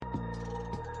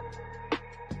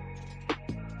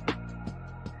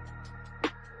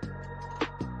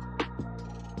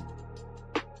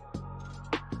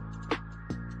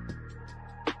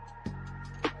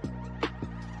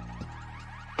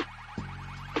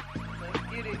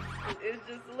It is. It's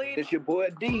just Lena. It's your boy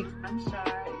D. I'm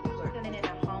Shar. You're sitting in a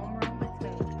homeroom with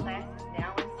Smooth. Class is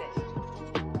now in session.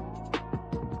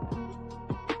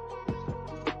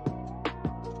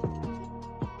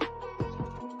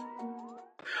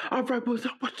 All right, what's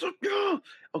up, y'all?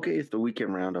 Okay, it's the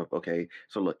weekend roundup. Okay,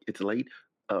 so look, it's late,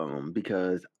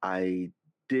 because I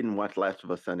didn't watch Last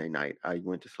of Us Sunday night. I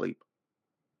went to sleep.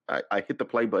 I hit the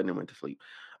play button and went to sleep.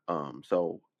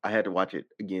 So I had to watch it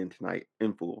again tonight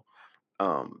in full.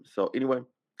 So anyway,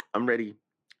 I'm ready.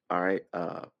 All right.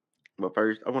 But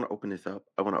first, I want to open this up.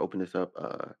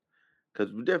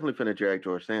 Because we're definitely finna drag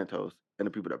George Santos and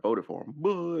the people that voted for him.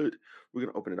 But we're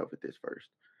gonna open it up with this first.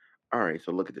 All right.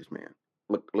 So look at this, man.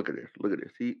 Look at this. Look at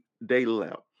this. They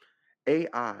allow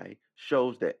AI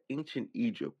shows that ancient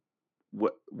Egypt.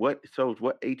 What shows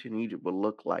what ancient Egypt would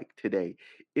look like today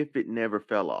if it never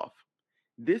fell off.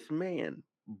 This man,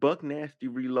 Buck Nasty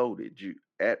Reloaded Jew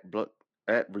at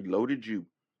Reloaded Jew.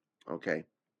 Okay,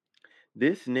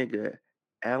 this nigga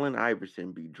Allen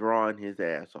Iverson be drawing his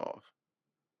ass off.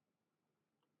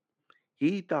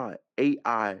 He thought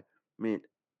AI meant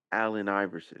Allen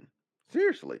Iverson.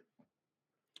 Seriously,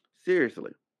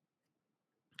 seriously.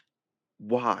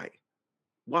 Why?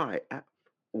 Why?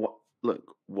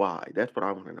 Look, why? That's what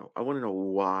I want to know. I want to know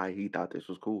why he thought this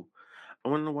was cool. I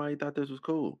want to know why he thought this was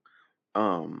cool.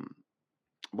 Um,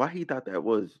 why he thought that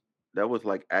was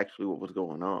like actually what was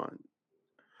going on.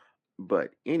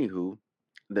 But anywho,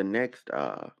 the next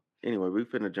anyway, we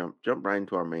finna jump right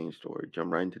into our main story.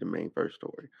 Jump right into the main first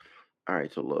story. All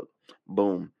right, so look,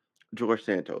 boom. George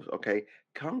Santos, okay?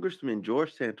 Congressman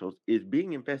George Santos is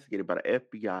being investigated by the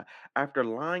FBI after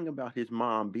lying about his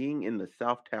mom being in the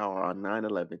South Tower on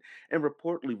 9/11 and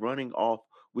reportedly running off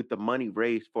with the money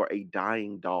raised for a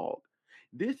dying dog.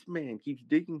 This man keeps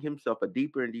digging himself a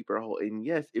deeper and deeper hole. And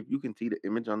yes, if you can see the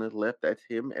image on his left, that's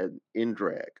him as in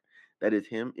drag. That is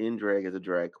him in drag as a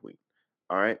drag queen.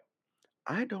 All right.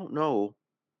 I don't know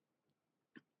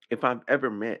if I've ever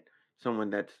met someone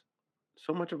that's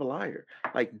so much of a liar.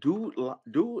 Like, dude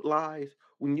lies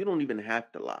when you don't even have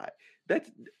to lie.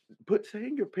 That's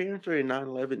saying your parents are in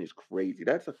 9/11 is crazy.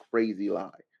 That's a crazy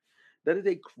lie. That is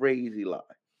a crazy lie.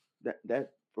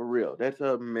 That for real. That's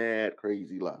a mad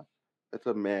crazy lie. That's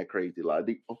a mad crazy lie.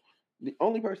 The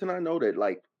only person I know that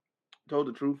like told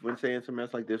the truth when saying something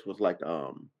else like this was like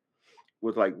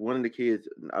one of the kids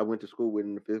I went to school with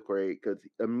in the fifth grade because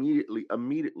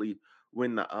immediately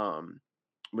when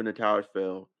the towers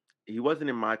fell, he wasn't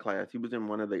in my class. He was in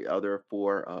one of the other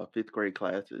four fifth grade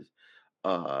classes.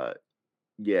 Uh,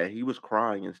 yeah, he was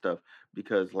crying and stuff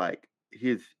because like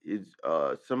his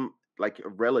some like a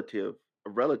relative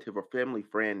or family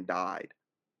friend died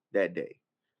that day.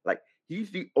 Like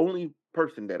he's the only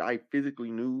person that I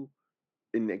physically knew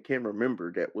and I can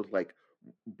remember that was like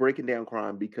breaking down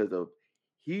crying because of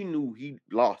he knew he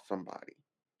lost somebody.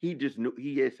 He just knew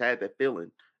he just had that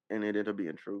feeling, and it ended up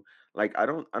being true. Like I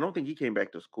don't think he came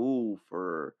back to school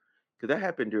for because that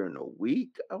happened during a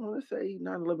week. I want to say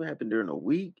 9/11 happened during a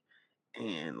week,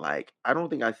 and like I don't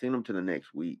think I seen him to the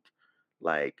next week.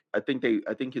 Like I think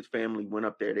his family went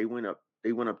up there. They went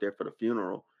up there for the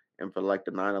funeral and for like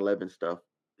the 9/11 stuff.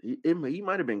 He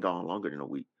might have been gone longer than a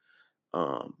week.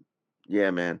 Um, yeah,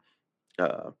 man.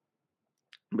 Uh,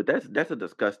 but that's a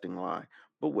disgusting lie.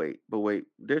 But wait,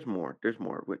 there's more. There's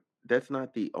more. That's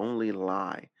not the only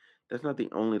lie. That's not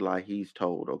the only lie he's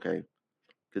told. Okay,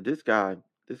 because this guy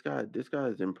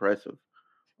is impressive.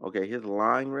 Okay, his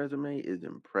lying resume is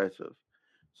impressive.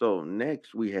 So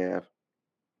next we have.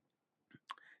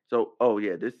 So oh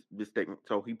yeah, this statement.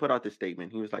 So he put out this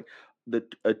statement. He was like, the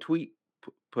a tweet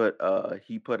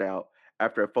he put out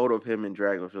after a photo of him in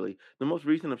drag was released. The most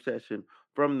recent obsession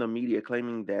from the media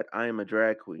claiming that I am a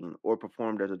drag queen or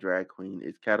performed as a drag queen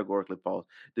is categorically false.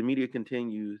 The media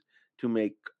continues to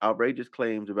make outrageous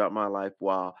claims about my life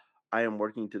while I am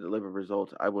working to deliver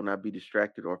results. I will not be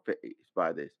distracted or fazed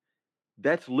by this.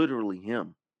 That's literally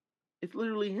him. It's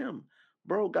literally him.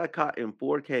 Bro got caught in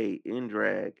 4K in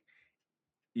drag,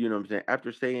 you know what I'm saying?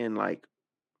 After saying like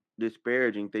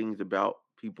disparaging things about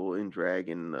people in drag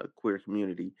and the queer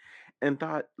community and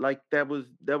thought like that was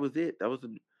it. That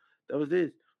was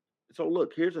it. So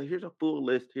look, here's a full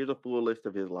list. Here's a full list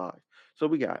of his lies. So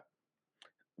we got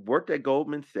worked at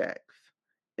Goldman Sachs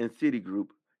and Citigroup.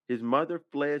 His mother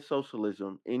fled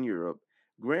socialism in Europe.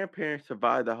 Grandparents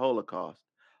survived the Holocaust.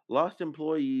 Lost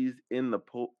employees in the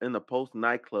post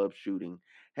nightclub shooting.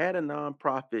 Had a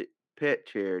nonprofit pet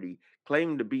charity.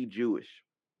 Claimed to be Jewish.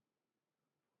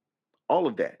 All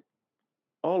of that.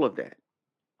 All of that.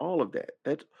 All of that.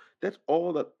 That's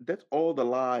all the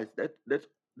lies.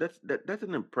 That's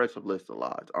an impressive list of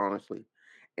lies, honestly.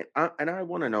 And I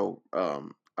want to know,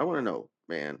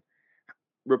 man,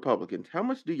 Republicans, how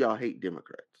much do y'all hate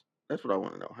Democrats? That's what I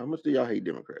want to know. How much do y'all hate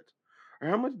Democrats? Or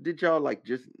how much did y'all like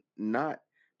just not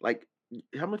like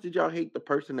how much did y'all hate the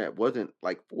person that wasn't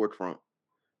like for Trump?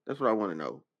 That's what I want to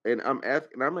know. And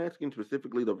I'm asking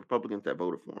specifically the Republicans that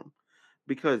voted for him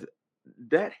because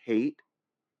that hate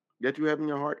that you have in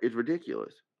your heart is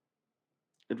ridiculous.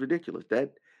 It's ridiculous.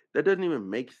 That doesn't even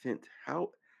make sense.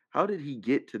 How did he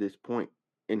get to this point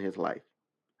in his life?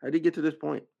 How did he get to this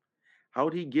point? How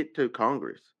did he get to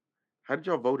Congress? How did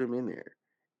y'all vote him in there?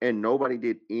 And nobody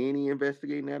did any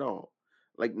investigating at all.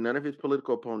 Like none of his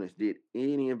political opponents did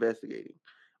any investigating.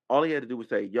 All he had to do was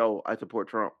say, "Yo, I support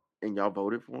Trump," and y'all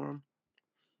voted for him.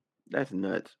 That's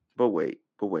nuts. But wait.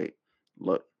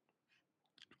 Look,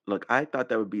 look. I thought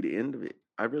that would be the end of it.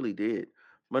 I really did.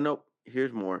 But nope.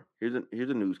 Here's more. Here's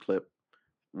a news clip.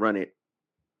 Run it.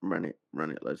 Run it.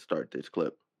 Run it. Let's start this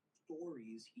clip.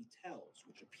 Stories he tells,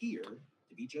 which appear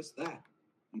to be just that,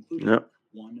 including Yep.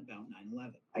 one about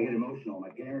 9/11. I get emotional. My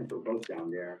parents were both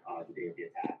down there the day of the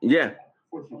attack. Yeah.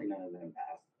 Fortunately, none of them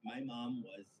passed. My mom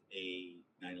was a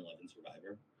 9/11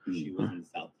 survivor. She was in the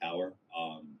South Tower,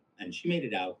 and she made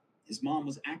it out. His mom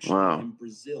was actually Wow. in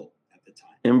Brazil at the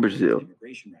time. In Brazil.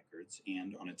 Immigration records,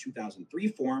 and on a 2003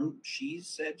 form, she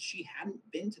said she hadn't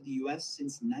been to the U.S.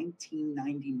 since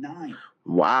 1999.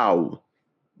 Wow.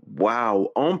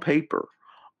 Wow. On paper,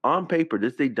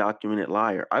 this is a documented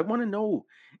liar. I want to know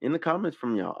in the comments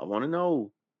from y'all. I want to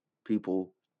know,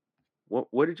 people,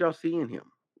 what did y'all see in him?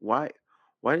 Why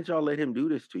did y'all let him do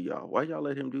this to y'all? Why y'all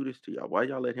let him do this to y'all? Why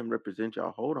y'all let him represent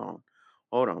y'all? Hold on.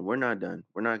 Hold on. We're not done.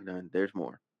 We're not done. There's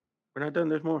more. We're not done.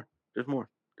 There's more. There's more.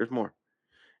 There's more.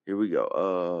 Here we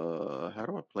go. How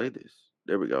do I play this?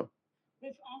 There we go.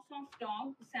 Rich Ossoff's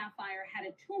dog, Sapphire, had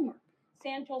a tumor.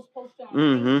 Santos posted on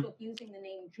Mhm. Facebook using the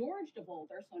name George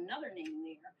DeVolder, so another name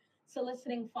there,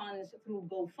 soliciting funds through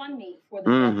GoFundMe for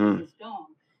the death of his dog.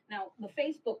 Now, the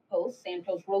Facebook post,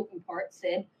 Santos wrote in part,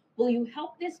 said, "Will you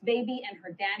help this baby and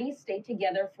her daddy stay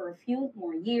together for a few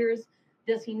more years?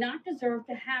 Does he not deserve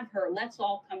to have her? Let's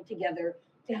all come together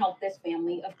to help this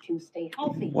family of two stay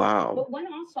healthy." Wow. But when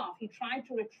Ossoff, he tried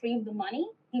to retrieve the money,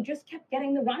 he just kept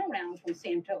getting the runaround from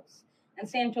Santos. And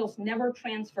Santos never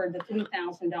transferred the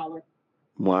 $3,000.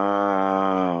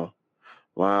 Wow.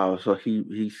 Wow. So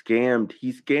he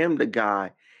scammed the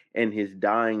guy and his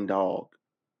dying dog.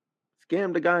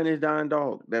 Scammed the guy and his dying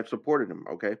dog that supported him,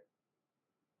 okay?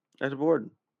 That's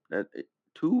important.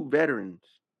 Two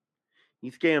veterans. He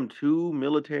scammed two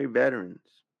military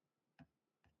veterans.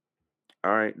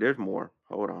 All right, there's more.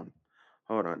 Hold on.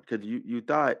 Hold on. Cause you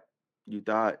thought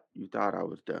I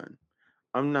was done.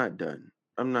 I'm not done.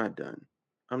 I'm not done.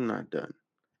 I'm not done.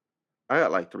 I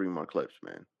got like three more clips,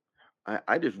 man.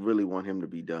 I just really want him to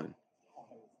be done. I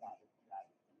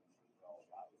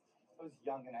was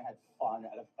young and I had fun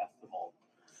at a festival.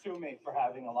 Sue me for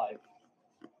having a life.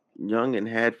 Young and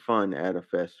had fun at a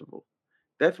festival.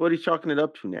 That's what he's chalking it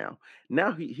up to now.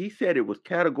 Now he said it was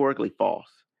categorically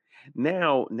false.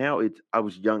 Now it's I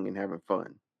was young and having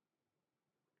fun.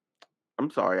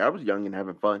 I'm sorry, I was young and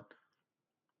having fun.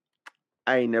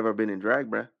 I ain't never been in drag,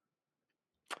 bruh.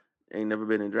 Ain't never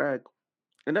been in drag.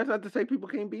 And that's not to say people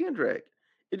can't be in drag.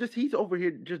 It just he's over here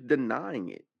just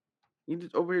denying it. He's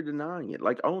just over here denying it.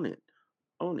 Like own it.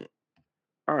 Own it.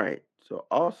 All right. So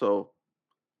also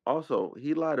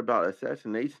he lied about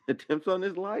assassination attempts on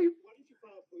his life. Why did you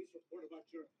file a police report about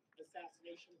your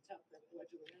assassination attempt that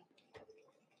allegedly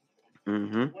happened?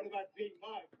 Mm-hmm. What about being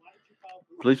mine? Why did you file a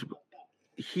Police report about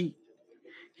that?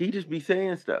 he just be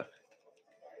saying stuff.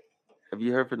 Have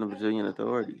you heard from the Brazilian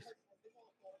authorities?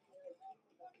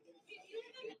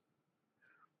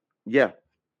 Yeah.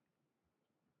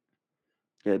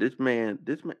 Yeah, this man,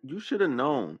 you should have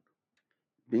known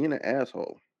being an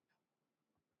asshole.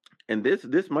 And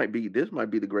this might be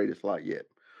the greatest lie yet.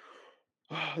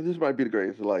 This might be the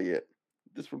greatest lie yet.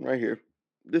 This one right here.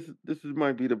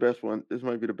 Might be the best one. This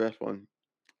might be the best one.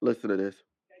 Listen to this.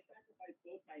 I sacrificed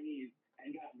both my knees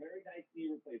and got very nice knee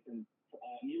replacements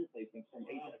from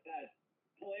HSS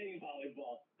playing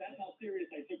volleyball. That's how serious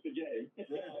I took the game. Yeah,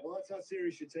 well, that's how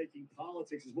serious you're taking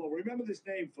politics as well. Remember this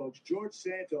name, folks, George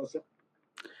Santos.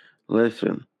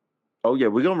 Listen. Oh yeah,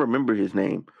 we're gonna remember his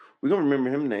name. We're gonna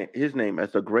remember his name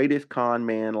as the greatest con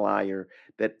man liar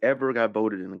that ever got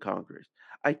voted in the Congress.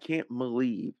 I can't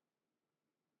believe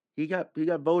he got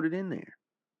voted in there.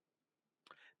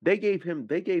 They gave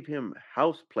him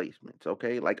house placements,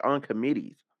 okay, like on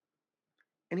committees,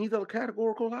 and he's a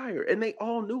categorical liar, and they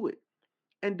all knew it.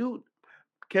 And dude,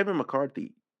 Kevin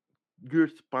McCarthy, you're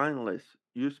spineless.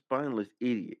 You're a spineless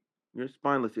idiot. You're a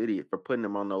spineless idiot for putting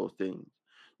him on those things.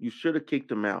 You should have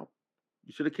kicked him out.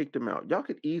 You should have kicked him out. Y'all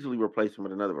could easily replace him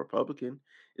with another Republican.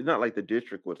 It's not like the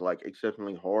district was like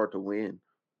exceptionally hard to win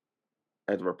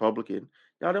as a Republican.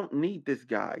 Y'all don't need this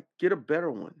guy. Get a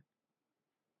better one.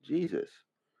 Jesus.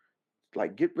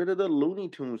 Like get rid of the Looney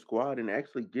Tune squad and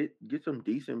actually get some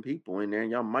decent people in there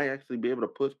and y'all might actually be able to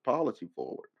push policy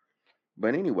forward.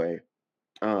 But anyway,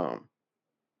 um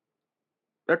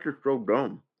that's just so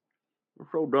dumb.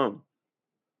 It's so dumb.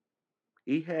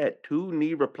 He had 2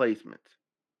 knee replacements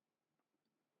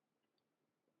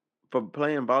for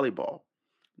playing volleyball.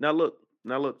 Now look,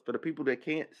 for the people that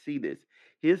can't see this,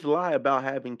 his lie about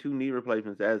having 2 knee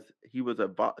replacements as he was a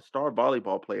star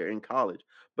volleyball player in college,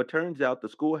 but turns out the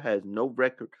school has no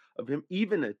record of him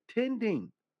even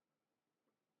attending.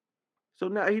 So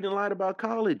now he done lied about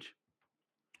college.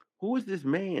 Who is this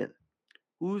man?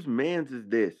 Whose man's is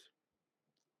this?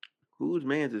 Whose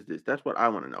man's is this? That's what I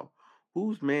want to know.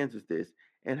 Whose man's is this?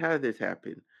 And how did this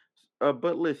happen?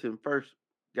 But listen, first,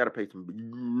 gotta pay some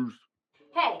bills.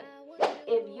 Hey,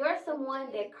 if you're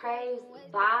someone that craves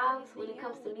vibes when it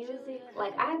comes to music,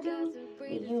 like I do,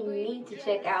 then you need to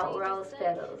check out Rose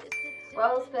Petals.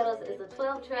 Rose Petals is a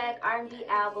 12-track R&B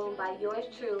album by yours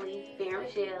truly, Fair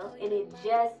Michelle, and it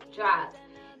just dropped.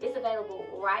 It's available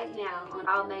right now on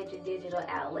all major digital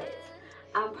outlets.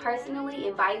 I'm personally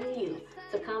inviting you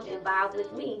to come and vibe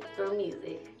with me through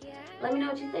music. Let me know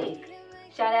what you think.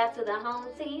 Shout out to the home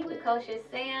team, the Kosher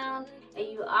Sound, and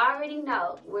you already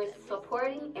know we're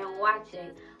supporting and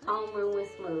watching Homeroom with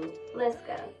Smooth. Let's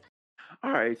go.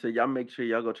 All right, so y'all make sure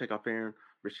y'all go check out Farron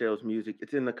Rochelle's music.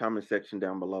 It's in the comment section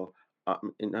down below. Not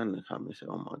in the comments.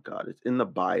 Oh my God, it's in the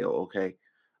bio. Okay,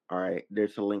 all right.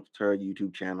 There's a link to her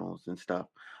YouTube channels and stuff.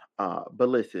 But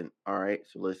listen, all right.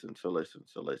 So listen.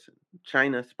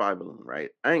 China spy balloon, right?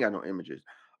 I ain't got no images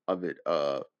of it.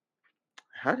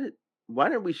 How did? Why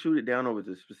didn't we shoot it down over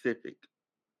the Pacific?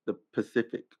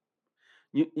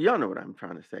 Y'all know what I'm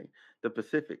trying to say. The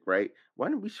Pacific, right? Why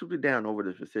didn't we shoot it down over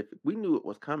the Pacific? We knew it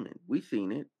was coming. We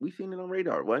seen it. We seen it on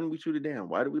radar. Why didn't we shoot it down?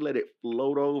 Why did we let it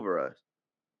float over us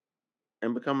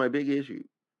and become a big issue?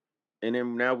 And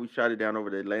then now we shot it down over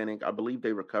the Atlantic. I believe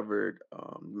they recovered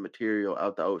material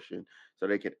out the ocean so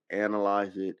they could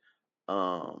analyze it.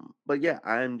 But yeah,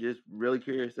 I'm just really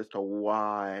curious as to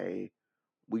why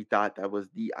we thought that was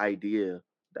the idea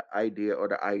or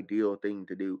the ideal thing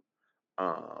to do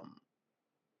um,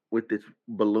 with this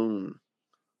balloon.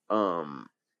 Um,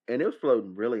 and it was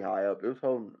floating really high up. It was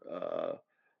holding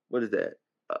what is that?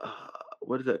 Uh,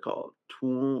 what is that called?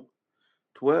 12,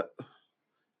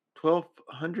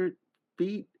 1,200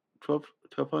 feet?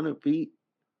 1,200 feet?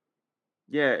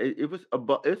 Yeah, it was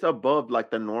above. It's above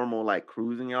like the normal like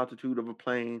cruising altitude of a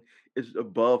plane. It's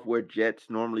above where jets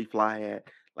normally fly at.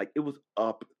 Like it was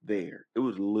up there. It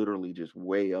was literally just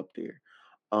way up there.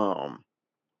 Um,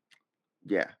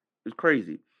 yeah, it's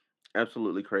crazy.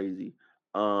 Absolutely crazy.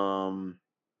 Um,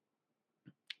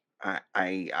 that's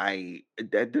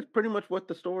pretty much what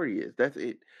the story is. That's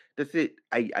it. That's it.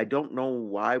 I don't know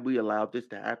why we allowed this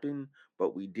to happen,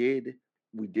 but we did.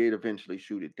 We did eventually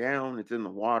shoot it down. It's in the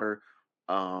water.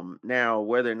 Now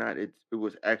whether or not it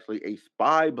was actually a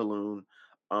spy balloon,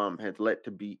 has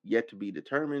yet to be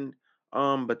determined.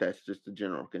 But that's just the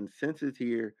general consensus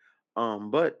here.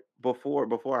 But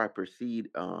before I proceed,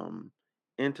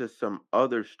 into some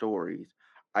other stories,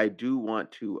 I do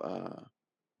want to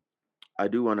I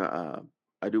do want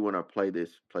to play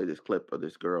this clip of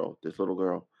this little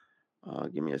girl.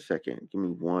 Give me a second. Give me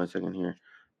 1 second here.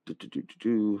 Do, do, do, do,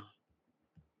 do.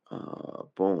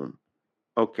 Boom.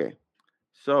 Okay.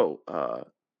 So,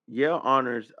 Yale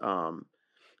honors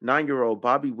 9-year-old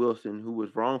Bobby Wilson, who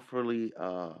was wrongfully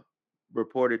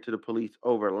reported to the police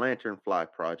over a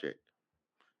lanternfly project.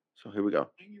 So here we go.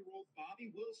 9-year-old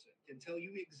Bobby Wilson can tell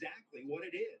you exactly what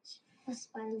it is. A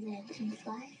spider that can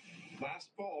fly. Last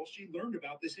fall, she learned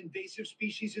about this invasive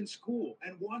species in school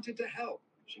and wanted to help.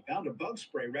 She found a bug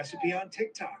spray recipe on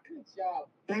TikTok. Good job.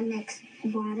 I mix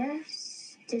water,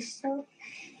 dish soap,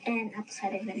 and apple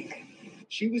cider vinegar.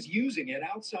 She was using it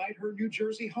outside her New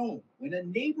Jersey home when a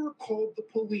neighbor called the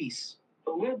police.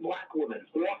 A little black woman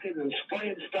walking and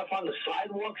spraying stuff on the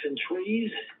sidewalks and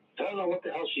trees. I don't know what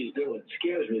the hell she's doing. It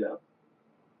scares me though.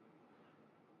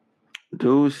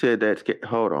 Dude said that.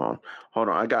 Hold on.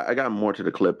 I got more to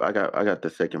the clip. I got the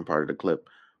second part of the clip,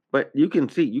 but you can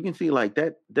see like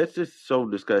that. That's just so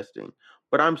disgusting.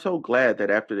 But I'm so glad that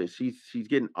after this, she's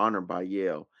getting honored by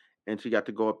Yale, and she got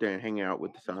to go up there and hang out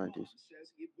with the scientists.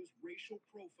 Says it was racial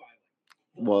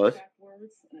profiling. Was Exact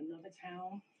words in another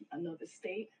town, another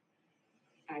state,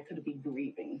 I could be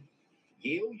grieving.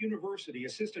 Yale University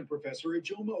assistant professor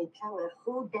Ijoma Opara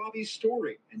heard Bobby's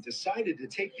story and decided to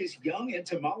take this young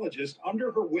entomologist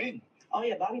under her wing. Oh,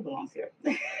 yeah, Bobby belongs here.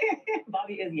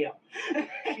 Bobby is Yale.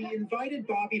 She invited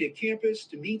Bobby to campus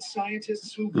to meet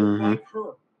scientists who look like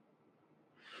her.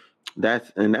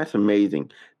 That's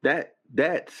amazing.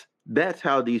 That's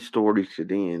how these stories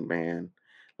should end, man.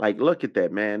 Like, look at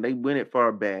that, man. They went it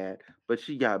far bad, but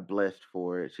she got blessed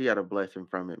for it. She got a blessing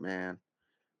from it, man.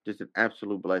 Just an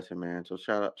absolute blessing, man. So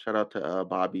shout out to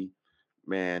Bobby,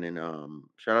 man, and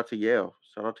shout out to Yale.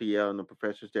 Shout out to Yale and the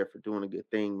professors there for doing a good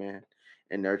thing, man,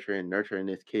 and nurturing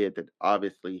this kid that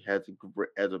obviously has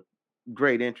a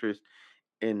great interest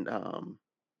in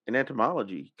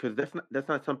entomology, because that's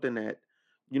not something that,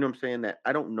 you know what I'm saying, that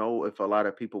I don't know if a lot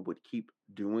of people would keep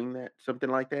doing that, something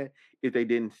like that, if they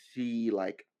didn't see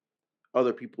like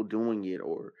other people doing it,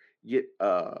 or get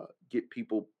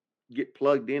people, get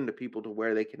plugged into people to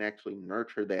where they can actually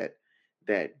nurture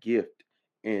that gift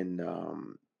and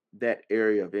that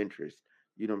area of interest.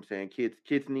 You know what I'm saying?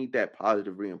 Kids need that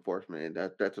positive reinforcement,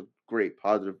 and that's a great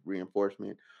positive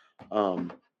reinforcement.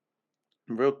 um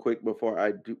Real quick before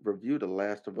I do review The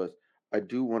Last of Us, I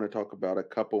do want to talk about a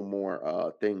couple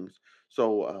more things.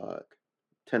 So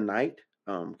tonight,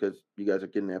 because you guys are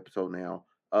getting the episode now,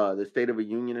 the State of a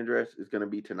Union address is going to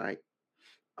be tonight.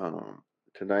 Um,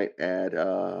 Tonight at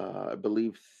I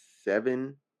believe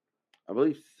 7. I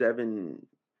believe 7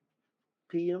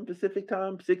 p.m. Pacific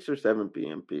time, 6 or 7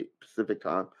 p.m. Pacific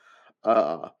time.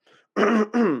 Uh,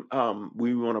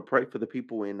 we want to pray for the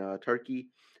people in Turkey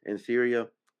and Syria,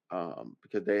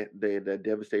 because they had that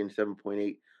devastating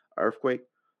 7.8 earthquake.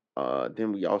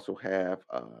 Then we also have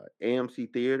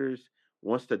AMC Theaters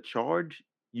wants to charge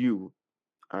you.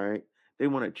 All right, they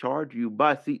want to charge you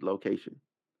by seat location.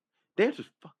 The answer's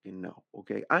fucking no.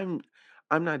 Okay, I'm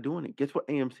not doing it. Guess what,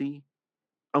 AMC?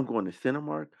 I'm going to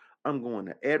Cinemark. I'm going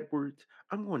to Edwards.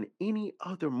 I'm going to any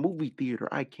other movie theater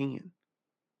I can.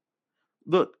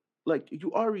 Look, like,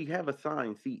 you already have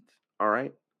assigned seats, all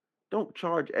right? Don't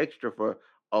charge extra for,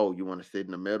 oh, you want to sit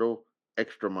in the middle,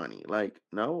 extra money. Like,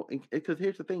 no, because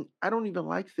here's the thing, I don't even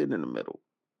like sitting in the middle.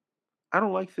 I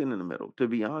don't like sitting in the middle, to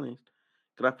be honest,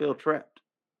 because I feel trapped.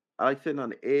 I like sitting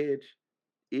on the edge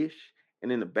ish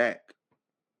and in the back.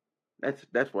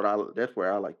 That's where I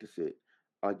like to sit.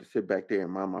 I like to sit back there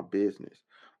and mind my business.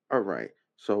 All right.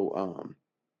 So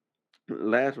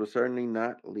last but certainly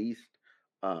not least,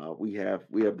 we have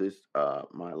this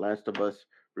my Last of Us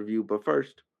review. But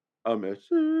first, a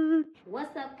message.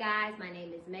 What's up, guys? My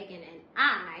name is Megan, and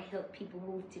I help people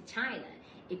move to China.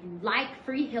 If you like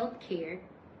free health care,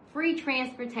 free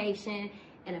transportation,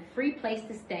 and a free place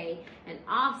to stay, and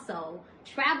also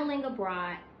traveling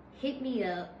abroad, hit me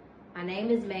up. My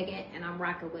name is Megan, and I'm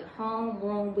rocking with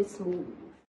Homeroom with Smooth.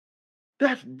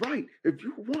 That's right. If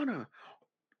you wanna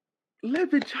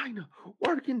live in China,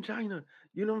 work in China,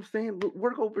 you know what I'm saying?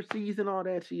 Work overseas and all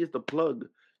that. She is the plug.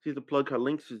 She's the plug. Her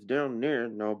links is down there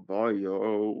in the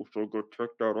bio, so go check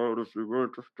that out if you're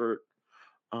interested.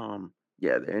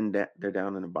 Yeah, they're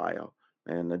down in the bio.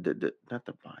 And not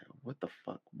the bio. What the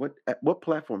fuck? What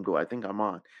platform do I think I'm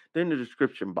on? They're in the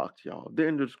description box, y'all. They're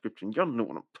in the description. Y'all know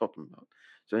what I'm talking about.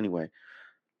 So anyway,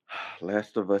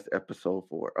 Last of Us episode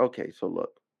 4. Okay, so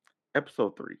look,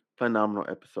 episode 3, phenomenal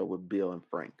episode with Bill and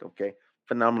Frank. Okay,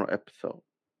 phenomenal episode.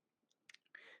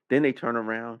 Then they turn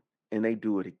around and they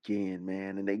do it again,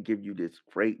 man, and they give you this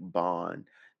great bond.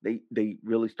 They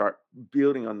really start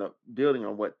building on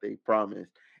what they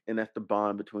promised, and that's the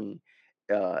bond between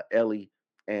Ellie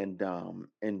and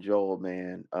Joel,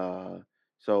 man.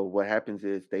 So what happens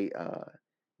is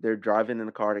they're driving in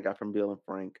the car they got from Bill and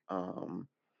Frank,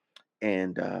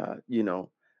 and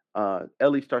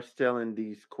Ellie starts telling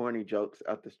these corny jokes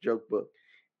out this joke book,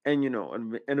 and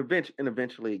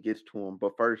eventually it gets to him.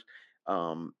 But first,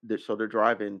 so they're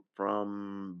driving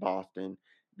from Boston.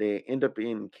 They end up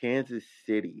in Kansas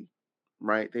City,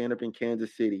 right? They end up in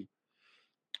Kansas City,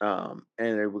 and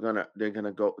they were gonna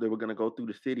go through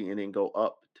the city and then go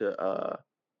up to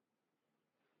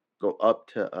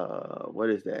what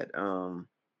is that?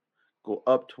 Go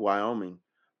up to Wyoming,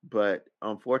 but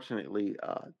unfortunately,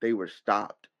 they were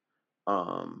stopped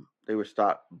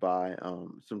by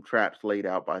some traps laid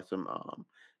out by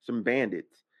some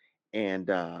bandits, and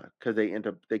because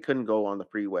they couldn't go on the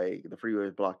freeway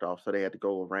was blocked off, so they had to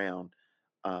go around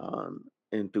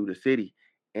and through the city,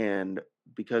 and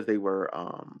because they were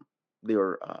they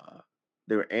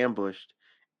were ambushed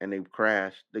and they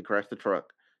crashed the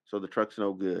truck, so the truck's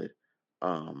no good.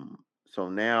 So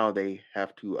now they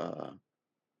have to let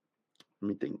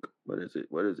me think. What is it?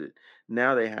 What is it?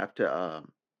 Now they have to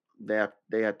they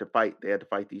had to fight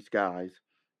these guys,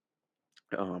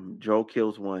 Joel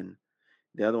kills one.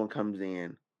 The other one comes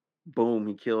in. Boom,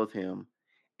 he kills him.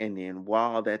 And then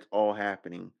while that's all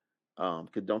happening,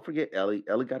 because don't forget Ellie.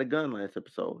 Ellie got a gun last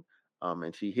episode.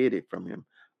 And she hid it from him.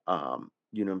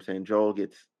 You know what I'm saying? Joel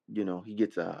gets,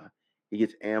 he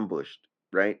gets ambushed,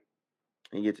 right?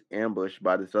 He gets ambushed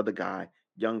by this other guy,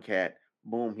 young cat.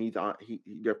 Boom,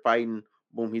 they're fighting.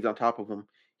 Boom, he's on top of him,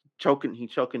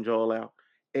 he's choking Joel out.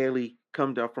 Ellie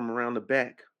comes out from around the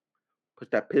back,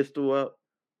 puts that pistol up,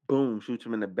 boom, shoots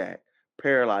him in the back,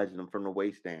 paralyzes him from the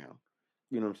waist down.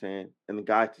 You know what I'm saying? And the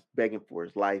guy's just begging for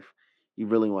his life. He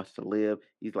really wants to live.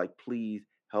 He's like, please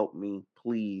help me,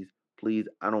 please, please.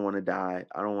 I don't want to die.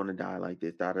 I don't want to die like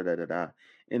this. Da da da da da.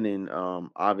 And then,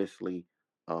 obviously,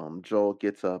 Joel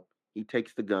gets up. He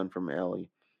takes the gun from Ellie,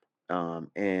 and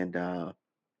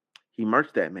he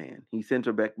murks that man. He sends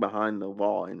her back behind the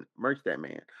wall and murks that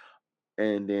man.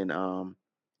 And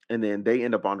then, they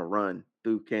end up on the run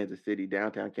through Kansas City,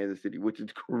 downtown Kansas City, which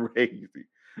is crazy,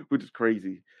 which is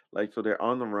crazy. Like, so they're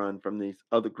on the run from these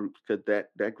other groups because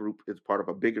that group is part of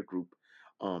a bigger group,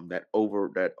 that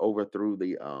overthrew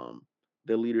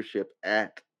the leadership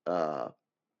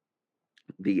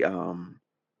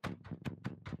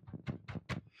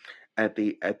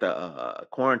the at the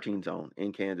quarantine zone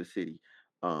in Kansas City,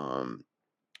 um,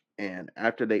 and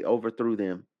after they overthrew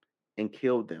them and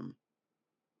killed them.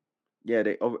 Yeah,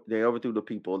 they overthrew the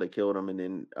people. They killed them, and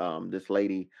then this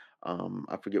lady,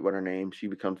 I forget what her name. She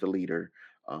becomes the leader.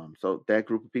 So that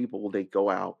group of people, they go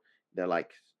out. They're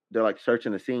like they're like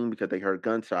searching the scene because they heard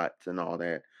gunshots and all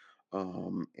that.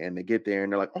 And they get there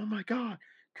and they're like, "Oh my God,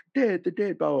 they're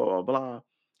dead!" Blah blah blah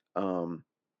blah.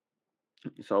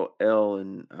 So Elle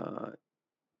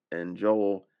and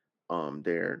Joel, they're on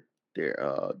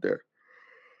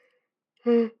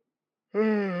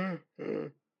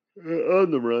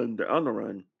the run. They're on the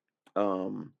run.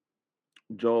 Um,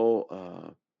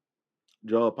 Joel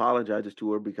Joe apologizes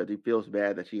to her because he feels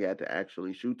bad that she had to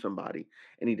actually shoot somebody,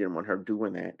 and he didn't want her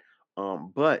doing that.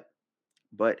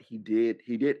 But he did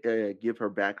give her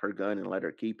back her gun and let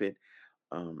her keep it.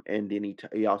 And then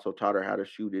he also taught her how to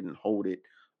shoot it and hold it,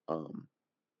 um,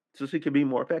 so she could be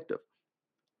more effective.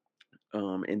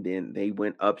 And then they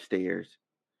went upstairs.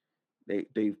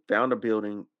 They found a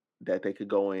building that they could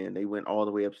go in. They went all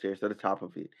the way upstairs to the top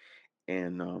of it,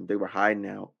 and they were hiding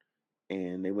out.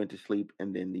 And they went to sleep.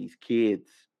 And then these kids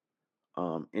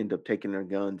end up taking their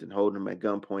guns and holding them at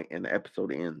gunpoint, and the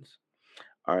episode ends.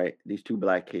 All right, these two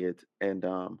black kids, and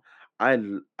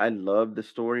I love the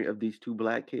story of these two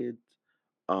black kids.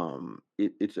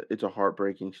 It's a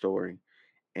heartbreaking story,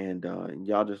 and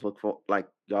y'all just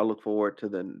y'all look forward to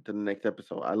the next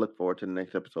episode. I look forward to the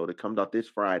next episode. It comes out this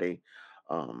Friday.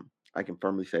 I can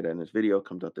firmly say that in this video. It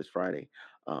comes out this Friday,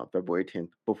 February 10th,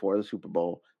 before the Super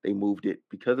Bowl. They moved it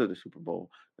because of the Super Bowl.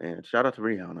 And shout out to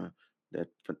Rihanna. That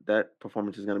that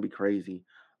performance is going to be crazy.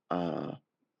 Uh,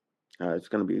 it's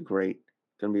going to be a great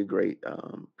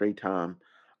time.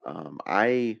 I'm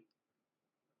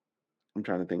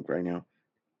trying to think right now.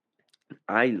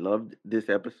 I loved this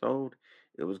episode.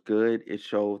 It was good. It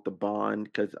showed the bond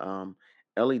because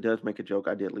Ellie does make a joke.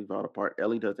 I did leave out a part.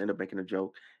 Ellie does end up making a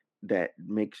joke that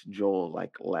makes Joel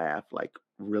like laugh like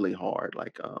really hard.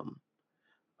 Like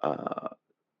uh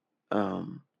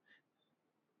um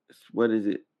what is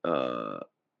it?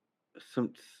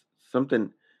 Some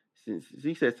something.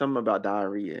 He said something about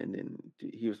diarrhea, and then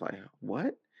he was like,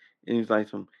 "What?" And he was like,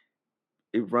 "Some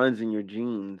it runs in your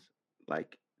genes."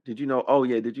 Like, did you know? Oh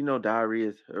yeah, did you know diarrhea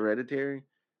is hereditary?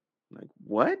 Like,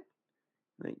 what?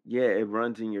 Like, yeah, it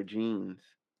runs in your genes,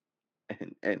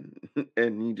 and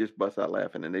and he just busts out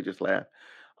laughing, and they just laugh,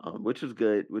 which is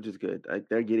good, which is good. Like,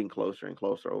 they're getting closer and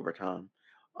closer over time,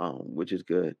 which is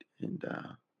good, and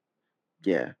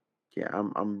yeah, yeah,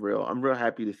 I'm real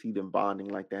happy to see them bonding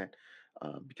like that,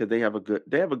 because they have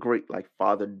a great like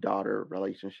father daughter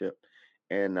relationship,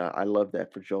 and I love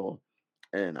that for Joel,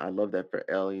 and I love that for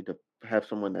Ellie to have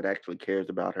someone that actually cares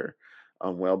about her,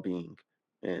 well being,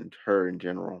 and her in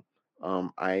general.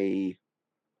 Um, I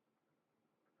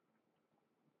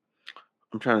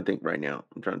I'm trying to think right now.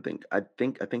 I'm trying to think. I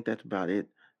think that's about it.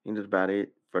 I think that's about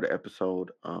it for the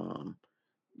episode.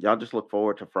 Y'all just look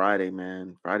forward to Friday,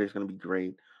 man. Friday's gonna be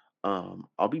great.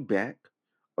 I'll be back.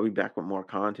 I'll be back with more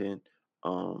content.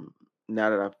 Um, now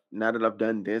that I've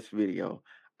done this video,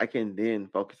 I can then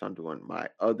focus on doing my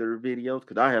other videos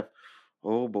because I have.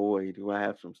 Oh boy, do I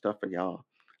have some stuff for y'all.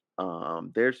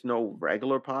 There's no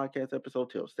regular podcast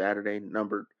episode till Saturday.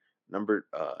 Numbered.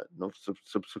 No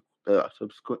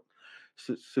subsequent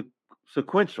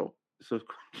sequential. Oh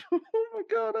my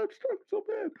god, I'm struggling so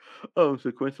bad.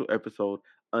 Sequential episode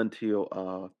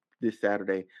until this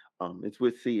Saturday. It's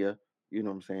with Sia. You know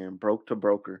what I'm saying? Broke to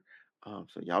broker.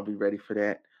 So y'all be ready for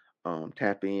that.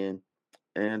 Tap in.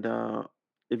 And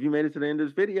if you made it to the end of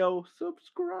this video,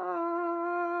 subscribe.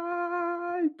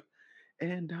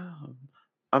 And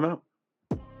I'm out.